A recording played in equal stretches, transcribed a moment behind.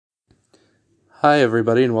Hi,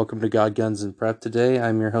 everybody, and welcome to God, Guns, and Prep. Today,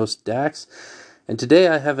 I'm your host, Dax, and today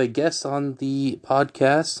I have a guest on the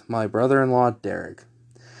podcast, my brother-in-law, Derek.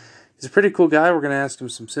 He's a pretty cool guy. We're going to ask him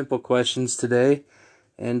some simple questions today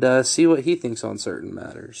and see what he thinks on certain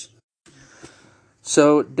matters.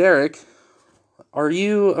 So, Derek, are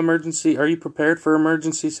you prepared for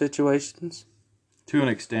emergency situations? To an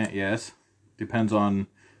extent, yes. Depends on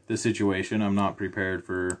the situation. I'm not prepared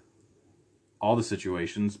for all the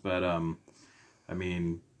situations, but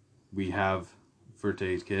we have for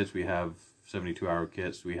today's kits, we have 72-hour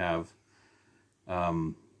kits, we have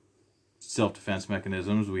self-defense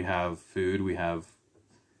mechanisms, we have food, we have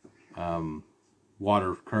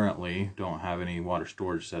water currently. Don't have any water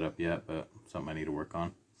storage set up yet, but something I need to work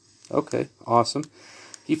on. Okay, awesome. Do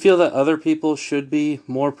you feel that other people should be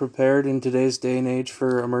more prepared in today's day and age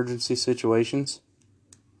for emergency situations?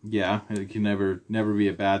 Yeah, it can never be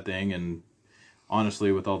a bad thing, and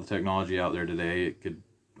honestly, with all the technology out there today, it could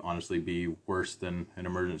honestly be worse than an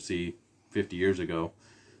emergency 50 years ago.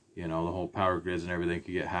 You know, the whole power grids and everything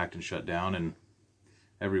could get hacked and shut down, and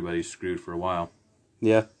everybody's screwed for a while.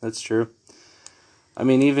 Yeah, that's true. I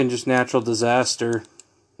mean, even just natural disaster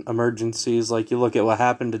emergencies, like you look at what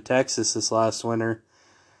happened to Texas this last winter,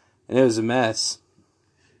 and it was a mess.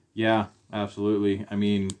 Yeah, absolutely. I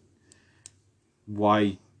mean,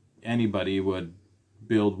 why anybody would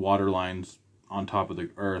build water lines on top of the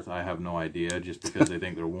earth, I have no idea, just because they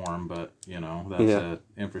think they're warm, but, that's a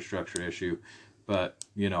infrastructure issue. But,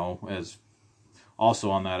 as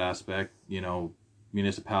also on that aspect,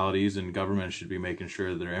 municipalities and governments should be making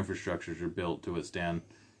sure that their infrastructures are built to withstand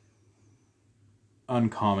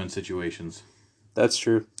uncommon situations. That's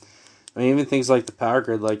true. I mean, even things like the power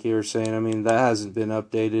grid, like you were saying, I mean, that hasn't been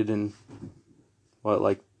updated in,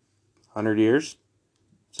 100 years?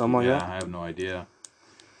 Something like that? Yeah, I have no idea.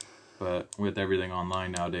 But with everything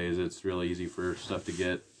online nowadays, it's really easy for stuff to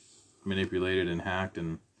get manipulated and hacked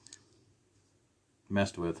and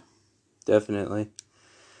messed with. Definitely.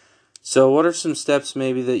 So what are some steps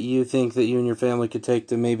maybe that you think that you and your family could take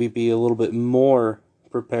to maybe be a little bit more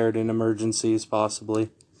prepared in emergencies, possibly?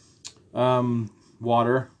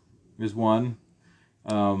 Water is one.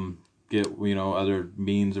 Get, other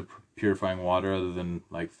means of purifying water other than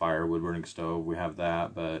like fire, wood burning stove. We have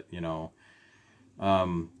that, but,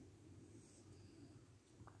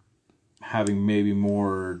 having maybe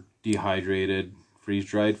more dehydrated,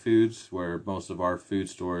 freeze-dried foods, where most of our food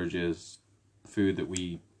storage is food that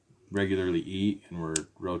we regularly eat and we're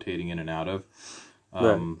rotating in and out of.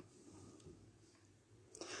 Right.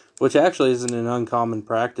 Which actually isn't an uncommon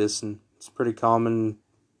practice, and it's pretty common,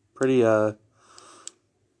 pretty, I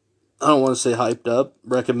don't want to say hyped up,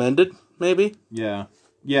 recommended, maybe? Yeah.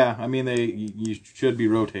 I mean, you should be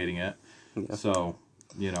rotating it. Yeah. So,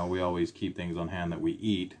 we always keep things on hand that we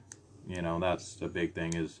eat. That's a big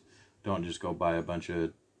thing, is don't just go buy a bunch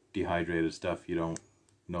of dehydrated stuff you don't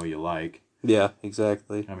know you like. Yeah,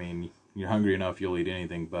 exactly. I mean, you're hungry enough, you'll eat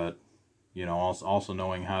anything, but, also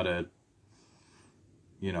knowing how to,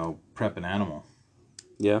 prep an animal.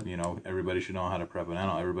 Yeah. Everybody should know how to prep an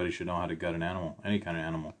animal. Everybody should know how to gut an animal, any kind of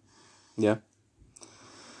animal. Yeah.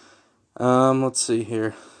 Let's see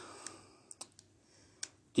here.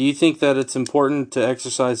 Do you think that it's important to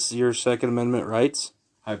exercise your Second Amendment rights?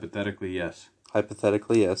 Hypothetically, yes.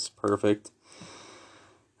 Hypothetically, yes. Perfect.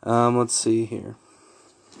 Let's see here.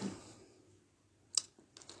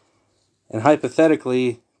 And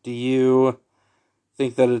hypothetically, do you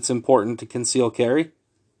think that it's important to conceal carry?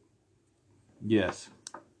 Yes.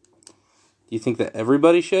 Do you think that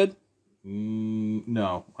everybody should?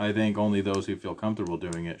 No. I think only those who feel comfortable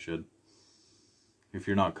doing it should. If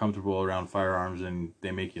you're not comfortable around firearms and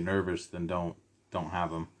they make you nervous, then don't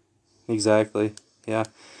have them. Exactly. Yeah.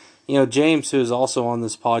 James, who is also on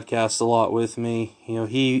this podcast a lot with me,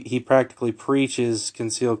 he practically preaches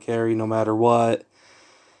concealed carry no matter what.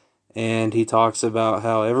 And he talks about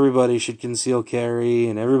how everybody should conceal carry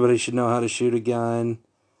and everybody should know how to shoot a gun.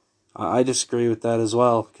 I disagree with that as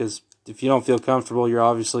well, because if you don't feel comfortable, you're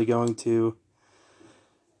obviously going to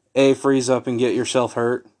A, freeze up and get yourself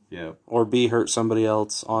hurt. Yep. Or B, hurt somebody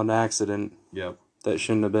else on accident. Yep. That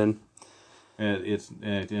shouldn't have been. It's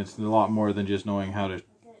a lot more than just knowing how to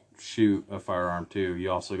shoot a firearm too.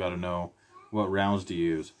 You also got to know what rounds to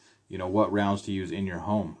use. What rounds to use in your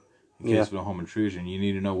home in case of a home intrusion. You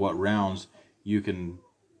need to know what rounds you can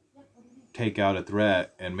take out a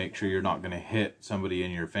threat and make sure you're not going to hit somebody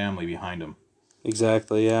in your family behind them.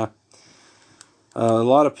 Exactly. Yeah. A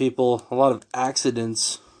lot of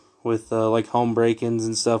accidents with like home break-ins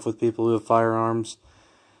and stuff with people who have firearms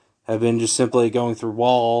have been just simply going through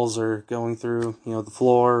walls or going through, the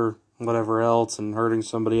floor or whatever else and hurting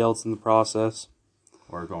somebody else in the process.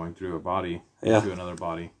 or going through a body Yeah. into another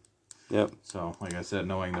body. Yep. So, like I said,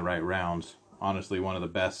 knowing the right rounds. Honestly, one of the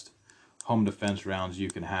best home defense rounds you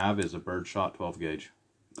can have is a birdshot 12 gauge.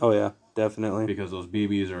 Oh yeah, definitely. Because those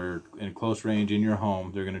BBs are in close range in your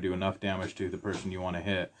home. They're going to do enough damage to the person you want to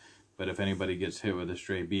hit. But if anybody gets hit with a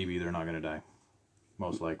stray BB, they're not going to die.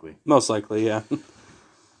 Most likely. Most likely, yeah.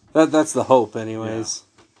 That's the hope, anyways.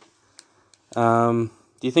 Yeah.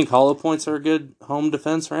 Do you think hollow points are a good home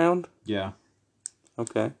defense round? Yeah.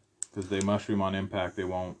 Okay. Because they mushroom on impact. They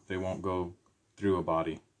won't go through a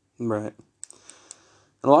body. Right.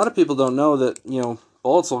 And a lot of people don't know that,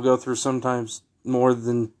 bullets will go through sometimes more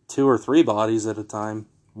than 2 or 3 bodies at a time.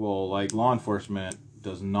 Well, like law enforcement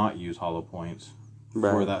does not use hollow points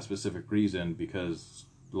for that specific reason, because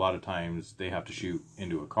a lot of times they have to shoot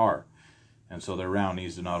into a car. And so their round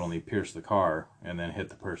needs to not only pierce the car and then hit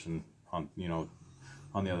the person on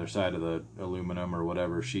the other side of the aluminum or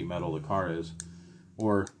whatever sheet metal the car is,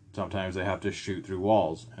 or sometimes they have to shoot through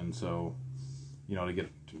walls. And so, to get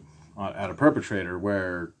at a perpetrator,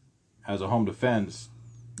 where as a home defense,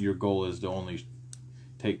 your goal is to only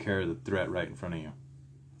take care of the threat right in front of you.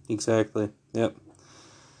 Exactly. Yep.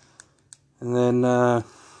 And then,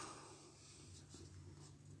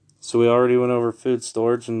 so we already went over food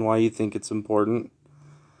storage and why you think it's important.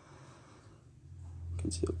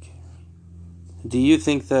 Concealed carry. Do you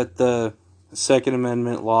think that the Second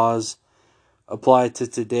Amendment laws apply to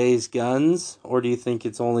today's guns, or do you think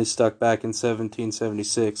it's only stuck back in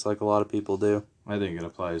 1776 like a lot of people do? I think it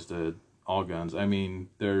applies to all guns. I mean,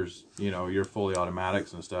 there's, your fully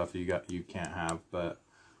automatics and stuff you can't have, but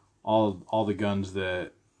all the guns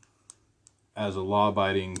that, as a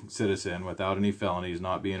law-abiding citizen without any felonies,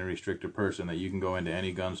 not being a restricted person, that you can go into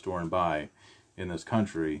any gun store and buy in this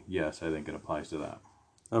country, yes, I think it applies to that.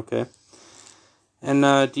 Okay. And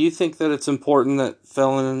do you think that it's important that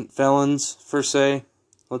felons, per se,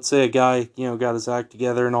 let's say a guy, got his act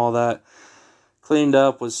together and all that, cleaned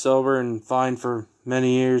up, was sober and fine for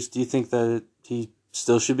many years, do you think that he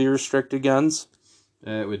still should be restricted guns?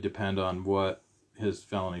 It would depend on what his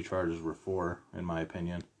felony charges were for, in my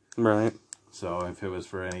opinion. Right. So if it was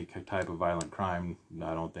for any type of violent crime,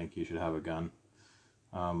 I don't think you should have a gun.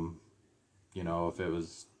 If it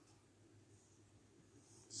was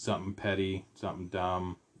something petty, something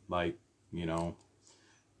dumb, like,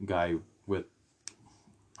 guy with,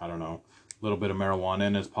 I don't know, a little bit of marijuana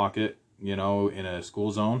in his pocket, in a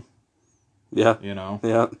school zone. Yeah.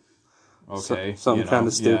 Yeah. Okay. Something kind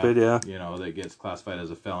of stupid, yeah. That gets classified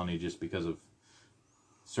as a felony just because of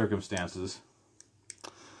circumstances.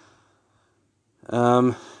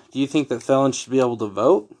 Do you think that felons should be able to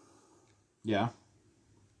vote? Yeah.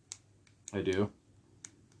 I do.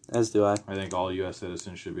 As do I. I think all U.S.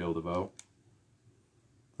 citizens should be able to vote.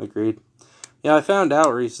 Agreed. Yeah, I found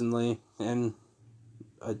out recently, and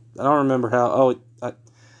I don't remember how. Oh,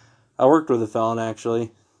 I worked with a felon,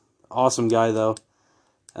 actually. Awesome guy, though.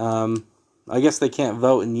 I guess they can't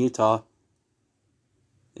vote in Utah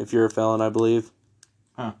if you're a felon, I believe.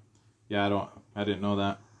 Huh. Yeah, I didn't know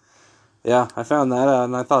that. Yeah, I found that out,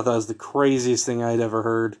 and I thought that was the craziest thing I'd ever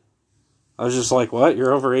heard. I was just like, what?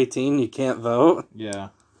 You're over 18, you can't vote? Yeah.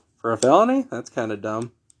 For a felony? That's kind of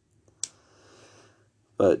dumb.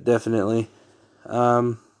 But definitely.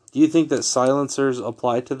 Do you think that silencers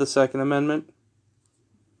apply to the Second Amendment?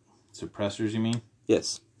 Suppressors, you mean?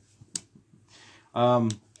 Yes.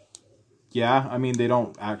 Yeah, I mean, they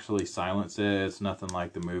don't actually silence it. It's nothing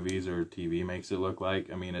like the movies or TV makes it look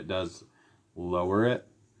like. I mean, it does lower it,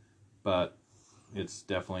 but it's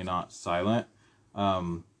definitely not silent.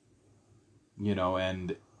 And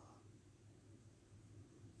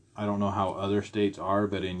I don't know how other states are,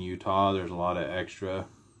 but in Utah, there's a lot of extra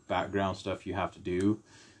background stuff you have to do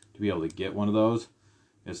to be able to get one of those.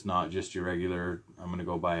 It's not just your regular, I'm going to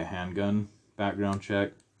go buy a handgun background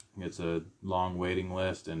check. It's a long waiting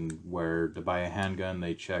list, and where to buy a handgun,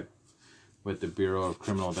 they check with the Bureau of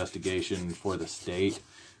Criminal Investigation for the state,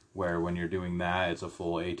 where when you're doing that, it's a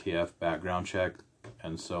full ATF background check.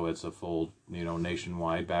 And so it's a full,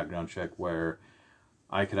 nationwide background check, where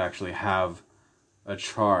I could actually have a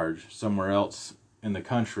charge somewhere else in the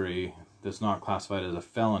country that's not classified as a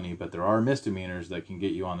felony, but there are misdemeanors that can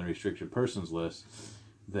get you on the restricted persons list,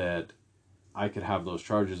 that I could have those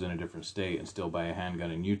charges in a different state and still buy a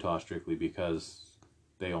handgun in Utah strictly because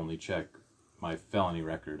they only check my felony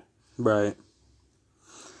record. Right.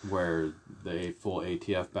 Where the full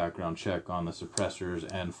ATF background check on the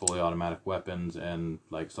suppressors and fully automatic weapons and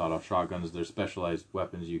like sawed-off shotguns, there's specialized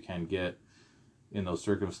weapons you can get in those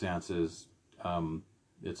circumstances.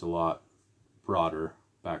 It's a lot broader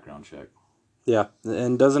background check. Yeah,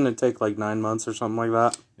 and doesn't it take like 9 months or something like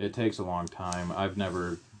that? It takes a long time. I've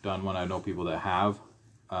never done one. I know people that have,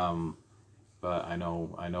 but I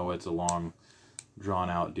know it's a long, drawn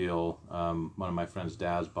out deal. One of my friend's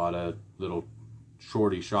dads bought a little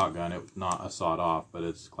shorty shotgun. It's not a sawed off, but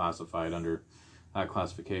it's classified under that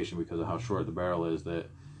classification because of how short the barrel is. That,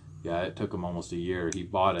 yeah, it took him almost a year. He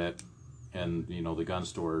bought it, and the gun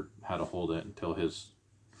store had to hold it until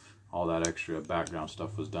all that extra background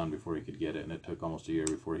stuff was done before he could get it, and it took almost a year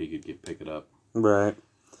before he could pick it up. Right.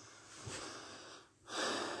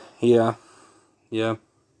 Yeah. Yeah.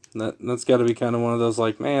 That's got to be kind of one of those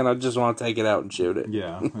like, man, I just want to take it out and shoot it.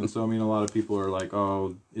 Yeah, and so a lot of people are like,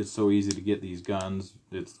 oh, it's so easy to get these guns.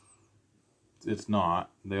 It's not.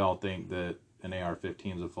 They all think that an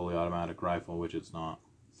AR-15 is a fully automatic rifle, which it's not.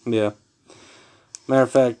 Yeah. Matter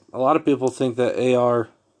of fact, a lot of people think that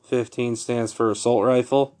AR-15 stands for assault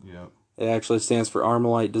rifle. Yep. It actually stands for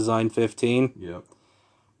Armalite Design 15. Yep.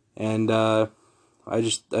 And I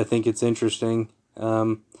think it's interesting.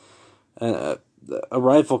 A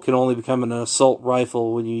rifle can only become an assault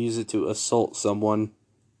rifle when you use it to assault someone.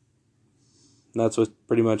 And that's with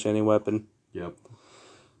pretty much any weapon. Yep.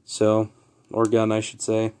 So, or gun, I should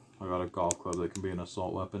say. I got a golf club that can be an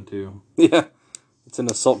assault weapon too. Yeah, it's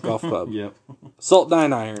an assault golf club. Yep. Assault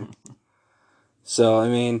 9-iron. So, I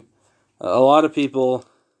mean, a lot of people,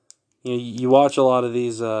 you watch a lot of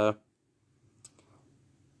these, I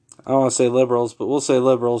don't want to say liberals, but we'll say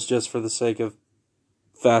liberals just for the sake of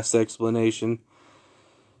fast explanation.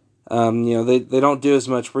 They don't do as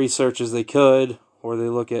much research as they could, or they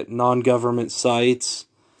look at non-government sites.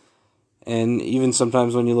 And even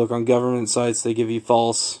sometimes when you look on government sites, they give you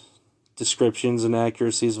false descriptions and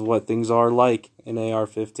accuracies of what things are like in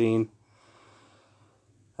AR-15.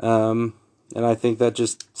 And I think that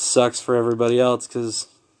just sucks for everybody else because,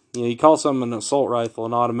 you call something an assault rifle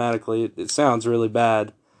and automatically it sounds really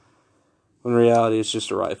bad. When in reality, it's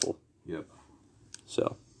just a rifle. Yep.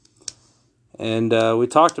 So, and we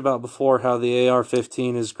talked about before how the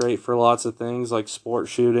AR-15 is great for lots of things like sport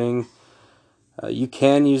shooting. You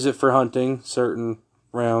can use it for hunting, certain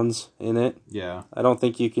rounds in it. Yeah. I don't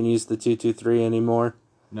think you can use the 223 anymore.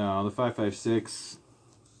 No, the 5.56,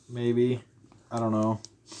 maybe. I don't know.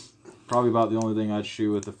 Probably about the only thing I'd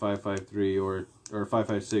shoot with the 5.53 or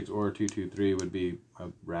 5.56 or 223 would be a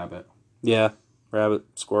rabbit. Yeah, rabbit,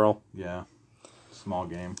 squirrel. Yeah, small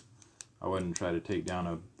game. I wouldn't try to take down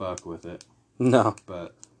a buck with it. No.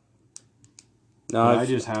 But no, I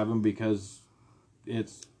just have them because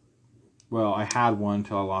I had one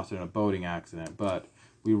until I lost it in a boating accident, but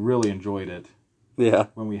we really enjoyed it. Yeah.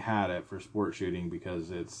 When we had it for sport shooting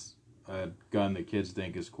because it's a gun that kids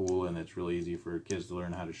think is cool and it's really easy for kids to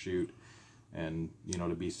learn how to shoot and,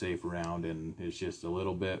 to be safe around, and it's just a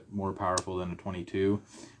little bit more powerful than a 22,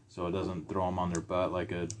 so it doesn't throw them on their butt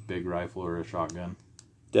like a big rifle or a shotgun.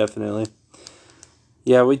 Definitely.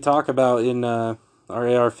 Yeah, we talk about in our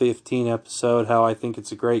AR-15 episode how I think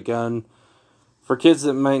it's a great gun for kids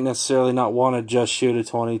that might necessarily not want to just shoot a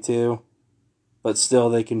 22, but still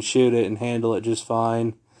they can shoot it and handle it just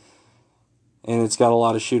fine. And it's got a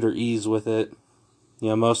lot of shooter ease with it.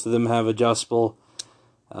 Most of them have adjustable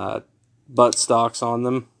butt stocks on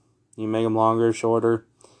them. You make them longer, shorter.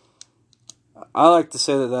 I like to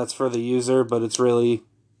say that that's for the user, but it's really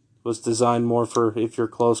was designed more for if you're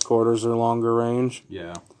close quarters or longer range.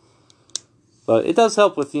 Yeah. But it does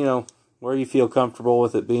help with, where you feel comfortable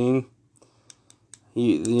with it being.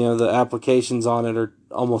 The applications on it are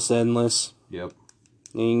almost endless. Yep.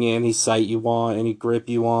 Any sight you want, any grip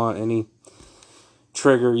you want, any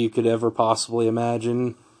trigger you could ever possibly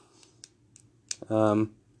imagine.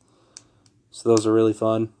 So those are really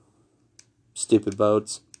fun. Stupid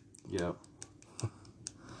boats. Yep.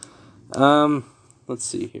 Let's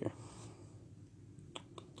see here.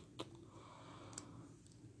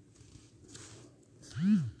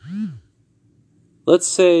 Let's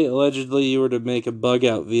say allegedly you were to make a bug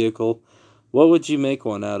out vehicle. What would you make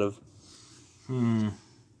one out of? I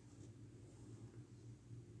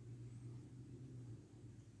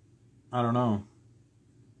don't know.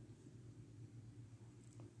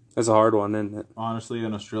 That's a hard one, isn't it? Honestly,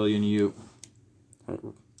 an Australian Ute.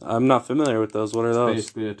 I'm not familiar with those. What are those?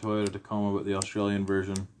 Basically a Toyota Tacoma, but the Australian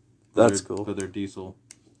version. That's cool. But they're diesel.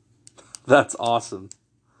 That's awesome.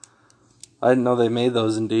 I didn't know they made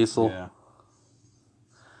those in diesel. Yeah.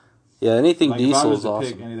 Yeah, anything diesel is awesome. If I was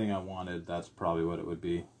to pick anything I wanted, that's probably what it would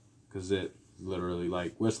be. Because it literally,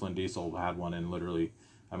 like, Whistling Diesel had one and literally,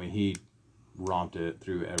 he romped it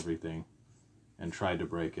through everything and tried to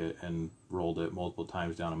break it and rolled it multiple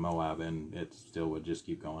times down in Moab, and it still would just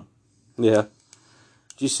keep going. Yeah.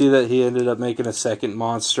 Did you see that he ended up making a second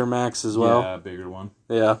Monster Max as well? Yeah, a bigger one.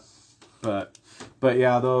 Yeah. But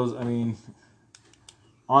yeah, those, I mean,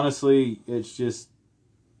 honestly, it's just,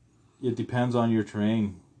 it depends on your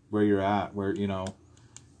terrain, where you're at, where, you know,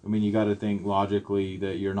 I mean, you got to think logically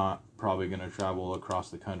that you're not probably going to travel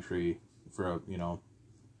across the country for a, you know,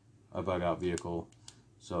 a bug out vehicle.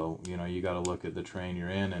 So, you know, you got to look at the terrain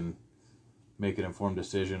you're in and make an informed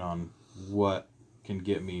decision on what can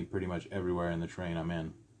get me pretty much everywhere in the terrain I'm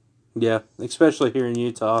in. Yeah, especially here in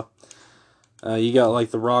Utah. You got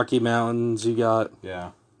like the Rocky Mountains, you got...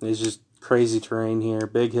 Yeah. It's just crazy terrain here.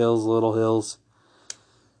 Big hills, little hills.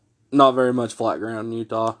 Not very much flat ground in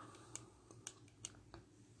Utah.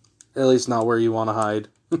 At least not where you want to hide.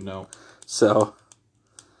 No. So,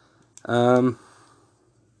 let's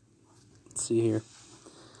see here.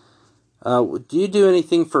 Do you do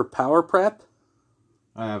anything for power prep?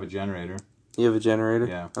 I have a generator. You have a generator?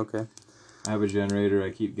 Yeah. Okay. I have a generator. I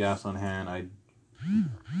keep gas on hand. I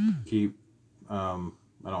keep, I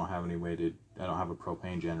don't have any way to, I don't have a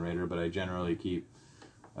propane generator, but I generally keep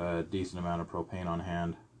a decent amount of propane on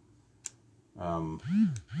hand.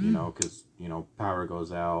 You know, because, you know, power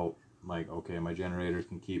goes out. Like, okay, my generator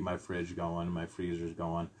can keep my fridge going, my freezer's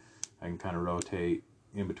going. I can kind of rotate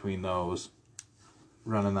in between those,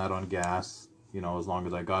 running that on gas, you know, as long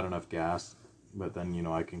as I got enough gas. But then, you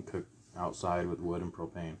know, I can cook outside with wood and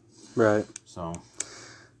propane. Right. So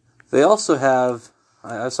they also have,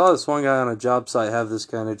 I saw this one guy on a job site have this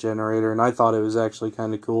kind of generator, and I thought it was actually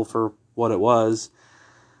kind of cool for what it was.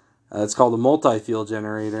 It's called a multi-fuel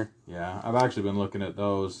generator. yeah, I've actually been looking at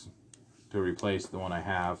those to replace the one I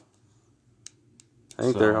have. I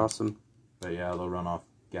think they're awesome. But yeah, they'll run off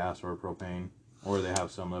gas or propane, or they have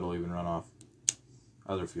some that'll even run off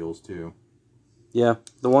other fuels too. Yeah,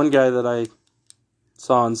 the one guy that I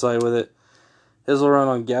saw on site with it, his will run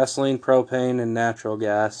on gasoline, propane, and natural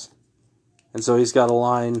gas. And so he's got a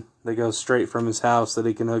line that goes straight from his house that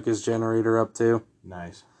he can hook his generator up to.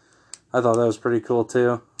 Nice. I thought that was pretty cool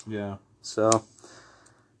too. Yeah. So,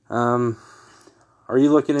 are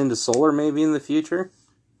you looking into solar maybe in the future?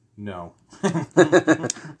 No.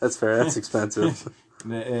 That's fair. That's expensive.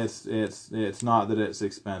 It's not that it's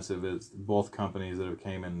expensive. It's both companies that have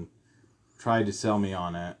came and tried to sell me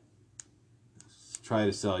on it. Try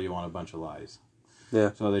to sell you on a bunch of lies.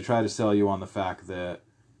 Yeah. So they try to sell you on the fact that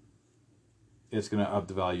it's going to up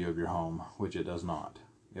the value of your home, which it does not.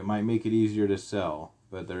 It might make it easier to sell,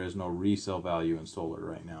 but there is no resale value in solar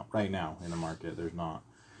right now. Right now in the market, there's not.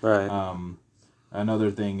 Right.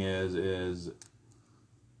 Another thing is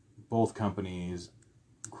both companies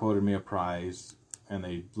quoted me a price, and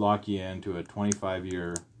they lock you into a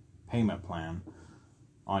 25-year payment plan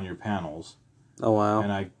on your panels. Oh wow.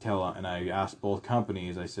 And I asked both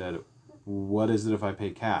companies. I said, "What is it if I pay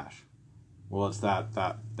cash?" Well, it's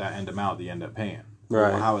that end amount that you end up paying.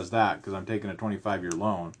 Right. Well, how is that? Because I'm taking a 25-year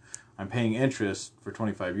loan. I'm paying interest for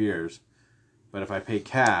 25 years, but if I pay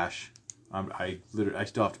cash, I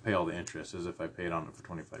still have to pay all the interest as if I paid on it for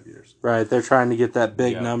 25 years. Right. They're trying to get that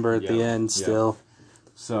big number at the end still.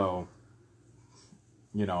 So,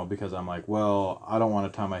 you know, because I'm like, well, I don't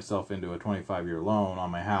want to tie myself into a 25-year loan on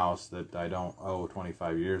my house that I don't owe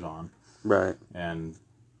 25 years on. Right. And,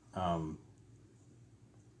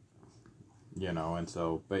 you know, and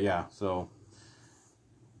so, but yeah, so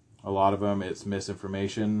a lot of them, it's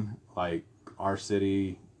misinformation. Like our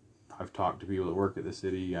city, I've talked to people that work at the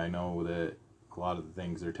city. I know that a lot of the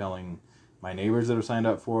things they're telling my neighbors that have signed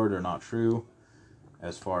up for it are not true.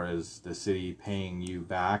 As far as the city paying you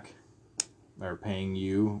back, or paying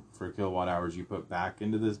you for kilowatt hours you put back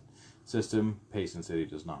into the system, Payson City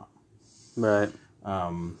does not. Right.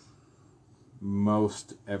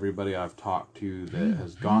 Most everybody I've talked to that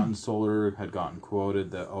has gotten solar had gotten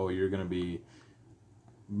quoted that, oh, you're going to be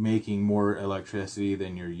making more electricity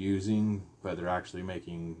than you're using, but they're actually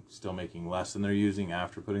still making less than they're using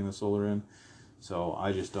after putting the solar in. So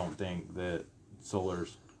I just don't think that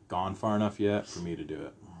solar's gone far enough yet for me to do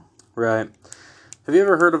it. Right. Have you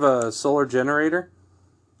ever heard of a solar generator?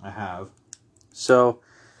 I have. So,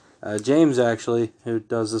 James actually, who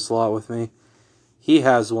does this a lot with me, he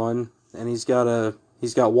has one, and he's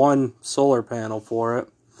got one solar panel for it,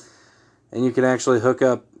 and you can actually hook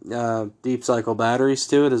up deep cycle batteries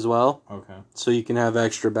to it as well. Okay. So you can have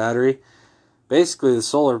extra battery. Basically, the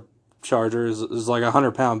solar charger is like a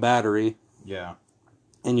 100-pound battery. Yeah.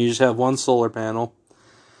 And you just have one solar panel.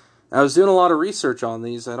 I was doing a lot of research on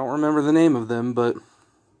these. I don't remember the name of them, but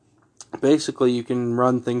basically you can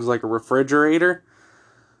run things like a refrigerator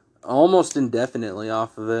almost indefinitely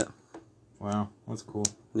off of it. Wow, that's cool.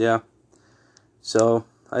 Yeah. So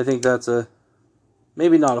I think that's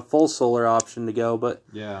maybe not a full solar option to go, but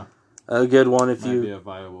Yeah, a good one if might be you a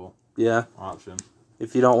viable option.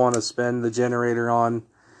 if you don't want to spend the generator on,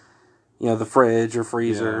 the fridge or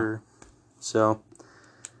freezer. Yeah. So,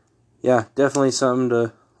 yeah, definitely something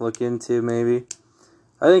to look into maybe.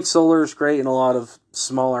 I think solar is great in a lot of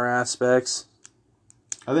smaller aspects.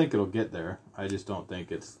 I think it'll get there. I just don't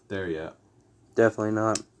think it's there yet. Definitely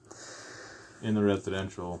not. In the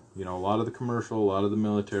residential, a lot of the commercial, a lot of the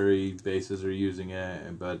military bases are using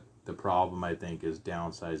it, but the problem, I think, is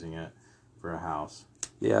downsizing it for a house.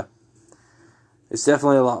 Yeah. It's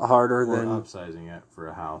definitely a lot harder or than upsizing it for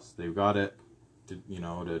a house. They've got it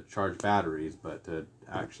to charge batteries, but to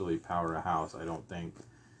actually power a house, I don't think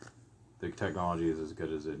the technology is as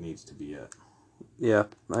good as it needs to be yet. Yeah,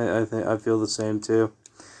 I feel the same too.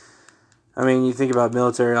 I mean, you think about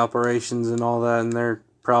military operations and all that, and they're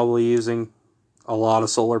probably using a lot of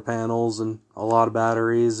solar panels and a lot of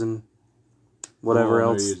batteries and whatever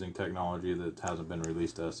else. They're using technology that hasn't been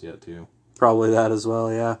released to us yet, too. Probably that as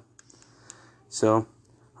well, yeah. So,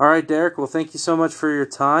 all right, Derek. Well, thank you so much for your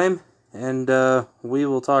time, and we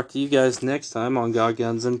will talk to you guys next time on God,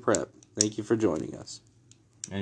 Guns, and Prep. Thank you for joining us.